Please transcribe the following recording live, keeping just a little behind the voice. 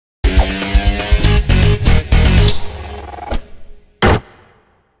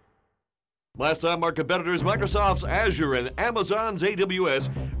Last time, our competitors Microsoft's Azure and Amazon's AWS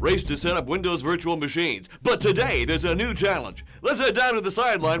raced to set up Windows virtual machines. But today, there's a new challenge. Let's head down to the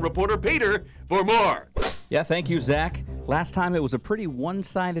sideline reporter Peter for more. Yeah, thank you, Zach. Last time it was a pretty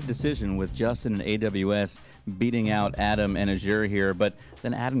one-sided decision with Justin and AWS beating out Adam and Azure here, but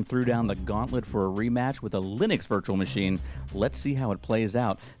then Adam threw down the gauntlet for a rematch with a Linux virtual machine. Let's see how it plays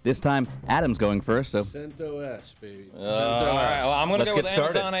out. This time, Adam's going first, so... CentOS, baby. All right, well, I'm going to go with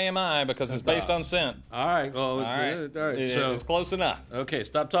started. Amazon AMI because it's based on Cent. All right, well, All right, so it's close enough. okay,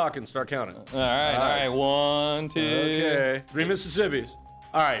 stop talking, start counting. All right, 1, 2. Okay, 3 Mississippis.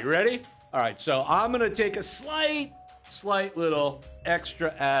 All right, you ready? All right, so I'm gonna take a slight little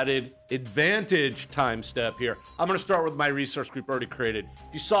extra added advantage time step here. I'm gonna start with my resource group already created.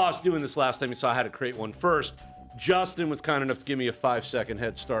 You saw us doing this last time. You saw how to create one first. Justin was kind enough to give me a 5-second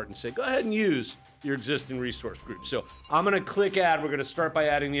head start and say, go ahead and use your existing resource group. So I'm gonna click add. We're gonna start by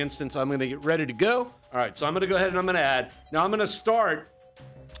adding the instance. I'm gonna get ready to go. All right, so I'm gonna go ahead and I'm gonna add. Now I'm gonna start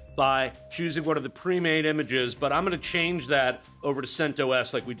by choosing one of the pre-made images, but I'm going to change that over to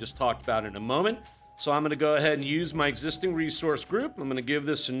CentOS like we just talked about in a moment. So I'm going to go ahead and use my existing resource group. I'm going to give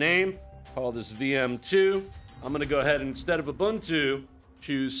this a name, call this VM2. I'm going to go ahead and instead of Ubuntu,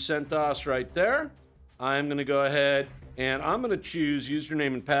 choose CentOS right there. I'm going to go ahead and I'm going to choose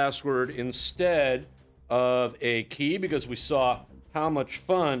username and password instead of a key because we saw how much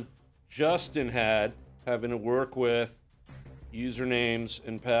fun Justin had having to work with usernames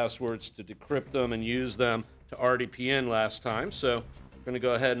and passwords to decrypt them and use them to RDP in last time. So I'm going to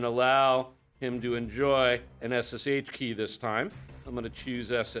go ahead and allow him to enjoy an SSH key this time. I'm going to choose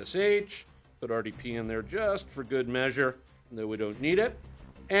SSH, put RDP in there just for good measure, though we don't need it.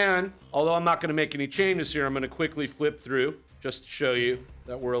 And although I'm not going to make any changes here, I'm going to quickly flip through just to show you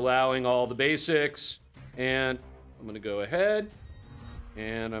that we're allowing all the basics. And I'm going to go ahead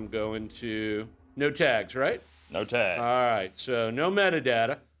and I'm going to no tags, right? No tag. All right, so no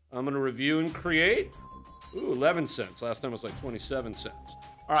metadata. I'm going to review and create. Ooh, 11 cents. Last time it was like 27 cents.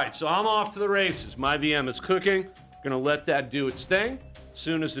 All right, so I'm off to the races. My VM is cooking. Going to let that do its thing. As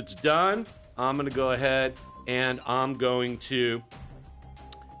soon as it's done, I'm going to go ahead and I'm going to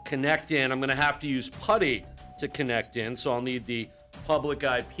connect in. I'm going to have to use PuTTY to connect in, so I'll need the public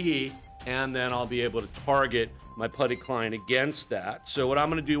IP, and then I'll be able to target my PuTTY client against that. So what I'm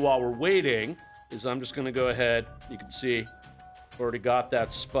going to do while we're waiting is I'm just going to go ahead. You can see I've already got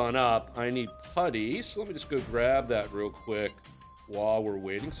that spun up. I need PuTTY, so let me just go grab that real quick while we're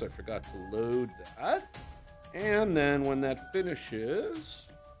waiting, so I forgot to load that. And then when that finishes,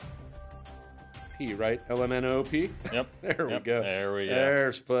 P, right? LMNOP? Yep. There we go. There we go.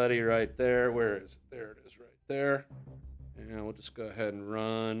 There's PuTTY right there. Where is it? There it is right there. And we'll just go ahead and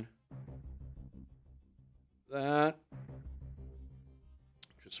run that.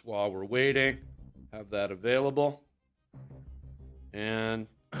 Just while we're waiting. Have that available. And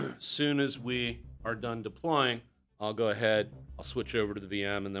as soon as we are done deploying, I'll go ahead, I'll switch over to the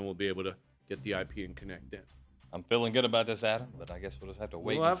VM, and then we'll be able to get the IP and connect in. I'm feeling good about this, Adam, but I guess we'll just have to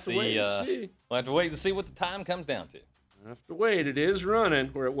wait We'll and have to see. wait and see. We'll have to wait and see what the time comes down to. I have to wait. It is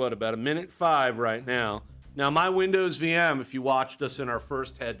running. We're at what, about 1:05 right now. Now, my Windows VM, if you watched us in our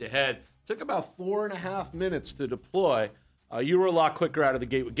first head-to-head, took about 4.5 minutes to deploy. You were a lot quicker out of the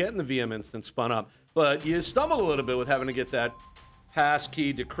gate with getting the VM instance spun up, but you stumbled a little bit with having to get that pass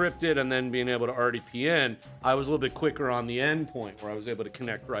key decrypted and then being able to RDP in. I was a little bit quicker on the end point where I was able to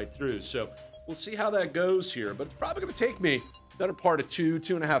connect right through. So we'll see how that goes here, but it's probably going to take me the better part of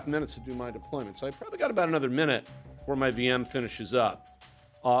 2.5 minutes to do my deployment. So I probably got about another minute before my VM finishes up.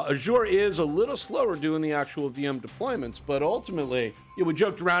 Azure is a little slower doing the actual VM deployments, but ultimately, we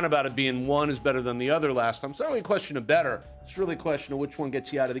joked around about it being one is better than the other last time. It's not really a question of better. It's really a question of which one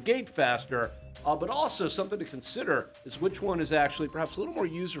gets you out of the gate faster. But also something to consider is which one is actually perhaps a little more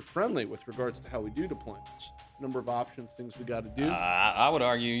user-friendly with regards to how we do deployments. Number of options, things we got to do. I would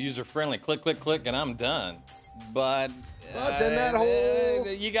argue user-friendly. Click, click, click, and I'm done. But then that whole...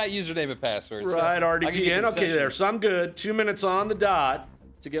 you got username and password. Right, so RDP in. Okay, there. So I'm good. 2 minutes on the dot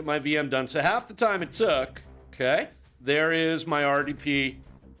to get my VM done. So half the time it took, okay, there is my RDP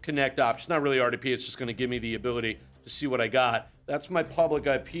connect option. It's not really RDP. It's just going to give me the ability to see what I got. That's my public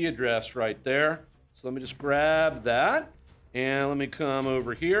IP address right there. So let me just grab that. And let me come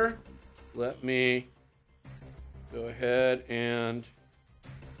over here. Let me go ahead and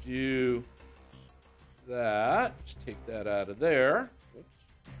do that. Just take that out of there. Oops.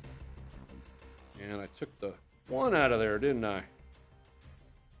 And I took the one out of there, didn't I?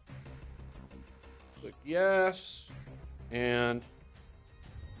 Click yes. And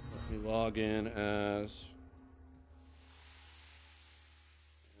let me log in as...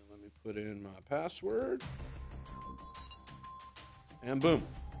 Put in my password. And boom.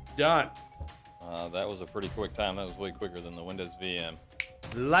 Done. That was a pretty quick time. That was way quicker than the Windows VM.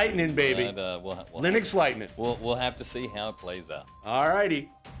 Lightning, baby. But, we'll Linux Lightning. We'll have to see how it plays out. All righty.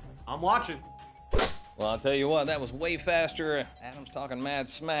 I'm watching. Well, I'll tell you what, that was way faster. Adam's talking mad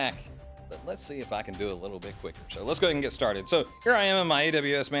smack. But let's see if I can do it a little bit quicker. So let's go ahead and get started. So here I am in my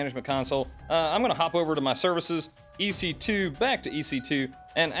AWS Management Console. I'm going to hop over to my services, EC2, back to EC2.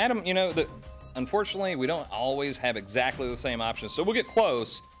 And Adam, you know, unfortunately, we don't always have exactly the same options. So we'll get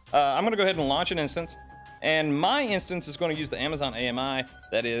close. I'm going to go ahead and launch an instance. And my instance is going to use the Amazon AMI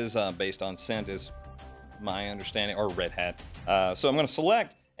that is based on Cent, is my understanding, or Red Hat. So I'm going to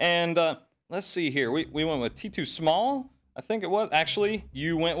select, and let's see here. We went with T2 small, I think it was. Actually,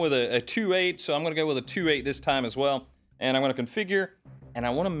 you went with a 2.8, so I'm going to go with a 2.8 this time as well. And I'm going to configure, and I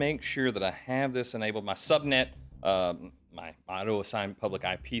want to make sure that I have this enabled. My subnet, my auto-assigned public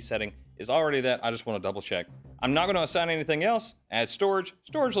IP setting is already that. I just want to double check. I'm not going to assign anything else. Add storage.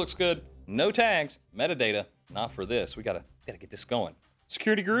 Storage looks good. No tags. Metadata. Not for this. We gotta get this going.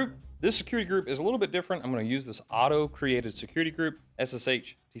 Security group. This security group is a little bit different. I'm going to use this auto-created security group,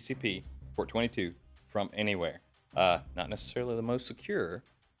 SSH TCP port 22 from anywhere. Not necessarily the most secure,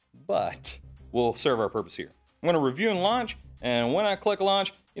 but will serve our purpose here. I'm going to review and launch, and when I click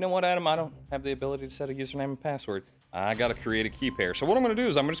launch, you know what, Adam? I don't have the ability to set a username and password. I got to create a key pair. So what I'm going to do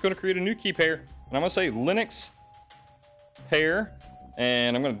is I'm just going to create a new key pair, and I'm going to say Linux pair,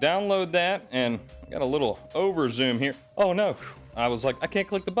 and I'm going to download that, and I got a little over zoom here. Oh no, I was like, I can't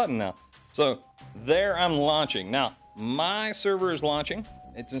click the button now. So there I'm launching. Now, my server is launching.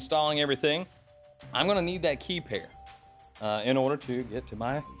 It's installing everything. I'm going to need that key pair in order to get to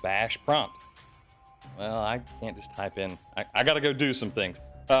my bash prompt. Well, I can't just type in. I got to go do some things.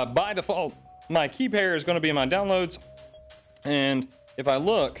 By default, my key pair is going to be in my downloads. And if I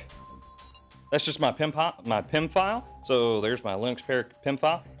look, that's just my PIM file. So there's my Linux pair PIM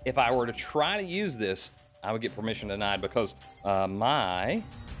file. If I were to try to use this, I would get permission denied because my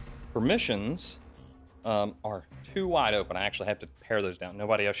permissions are too wide open. I actually have to pare those down.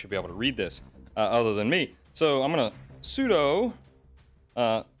 Nobody else should be able to read this other than me. So I'm going to sudo,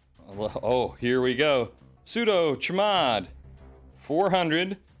 oh, here we go. Sudo chmod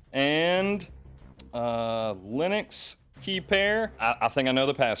 400 and Linux key pair. I think I know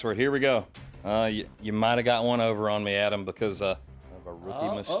the password. Here we go. You might have got one over on me, Adam, because of a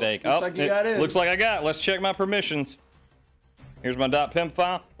rookie mistake. Looks like you got in. Looks like I got. Let's check my permissions. Here's my .pim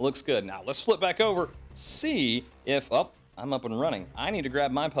file. Looks good. Now let's flip back over. See if I'm up and running. I need to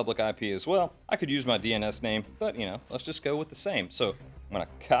grab my public IP as well. I could use my DNS name, but you know, let's just go with the same. So I'm gonna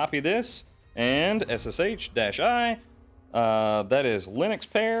copy this and SSH-I. That is Linux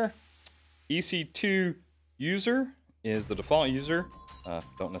pair. EC2 user is the default user.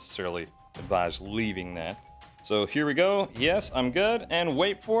 Don't necessarily advise leaving that. So here we go. Yes, I'm good. And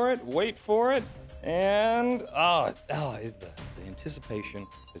wait for it. Wait for it. And is the anticipation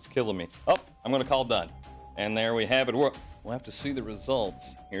is killing me. Oh, I'm gonna call done. And there we have it. We'll have to see the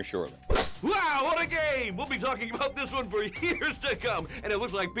results here shortly. Wow, what a game! We'll be talking about this one for years to come, and it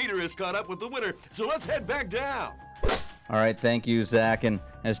looks like Peter is caught up with the winner, so let's head back down. All right, thank you, Zach. And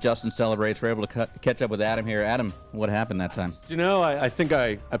as Justin celebrates, we're able to catch up with Adam here. Adam, what happened that time? You know, I think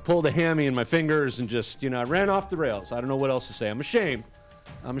I pulled a hammy in my fingers and just, you know, I ran off the rails. I don't know what else to say. I'm ashamed.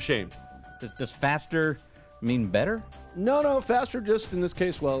 I'm ashamed. Does faster mean better? No, faster just in this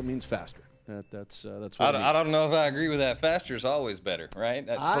case, well, it means faster. That's what it means. I don't know if I agree with that. Faster is always better, right?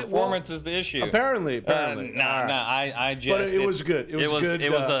 Performance is the issue. Apparently. I just. But it was good. It was good.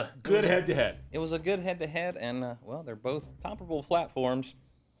 It was a good head-to-head. It was a good head-to-head, and well, they're both comparable platforms.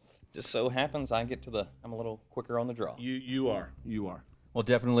 Just so happens I'm a little quicker on the draw. You are. Well,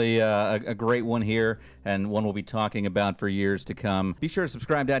 definitely a great one here, and one we'll be talking about for years to come. Be sure to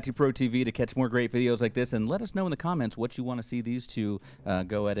subscribe to ITProTV to catch more great videos like this, and let us know in the comments what you want to see these two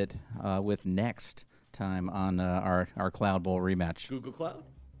go at it with next time on our Cloud Bowl rematch. Google Cloud?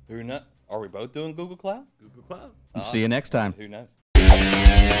 Who knows? Are we both doing Google Cloud? Google Cloud. See you next time. Who knows?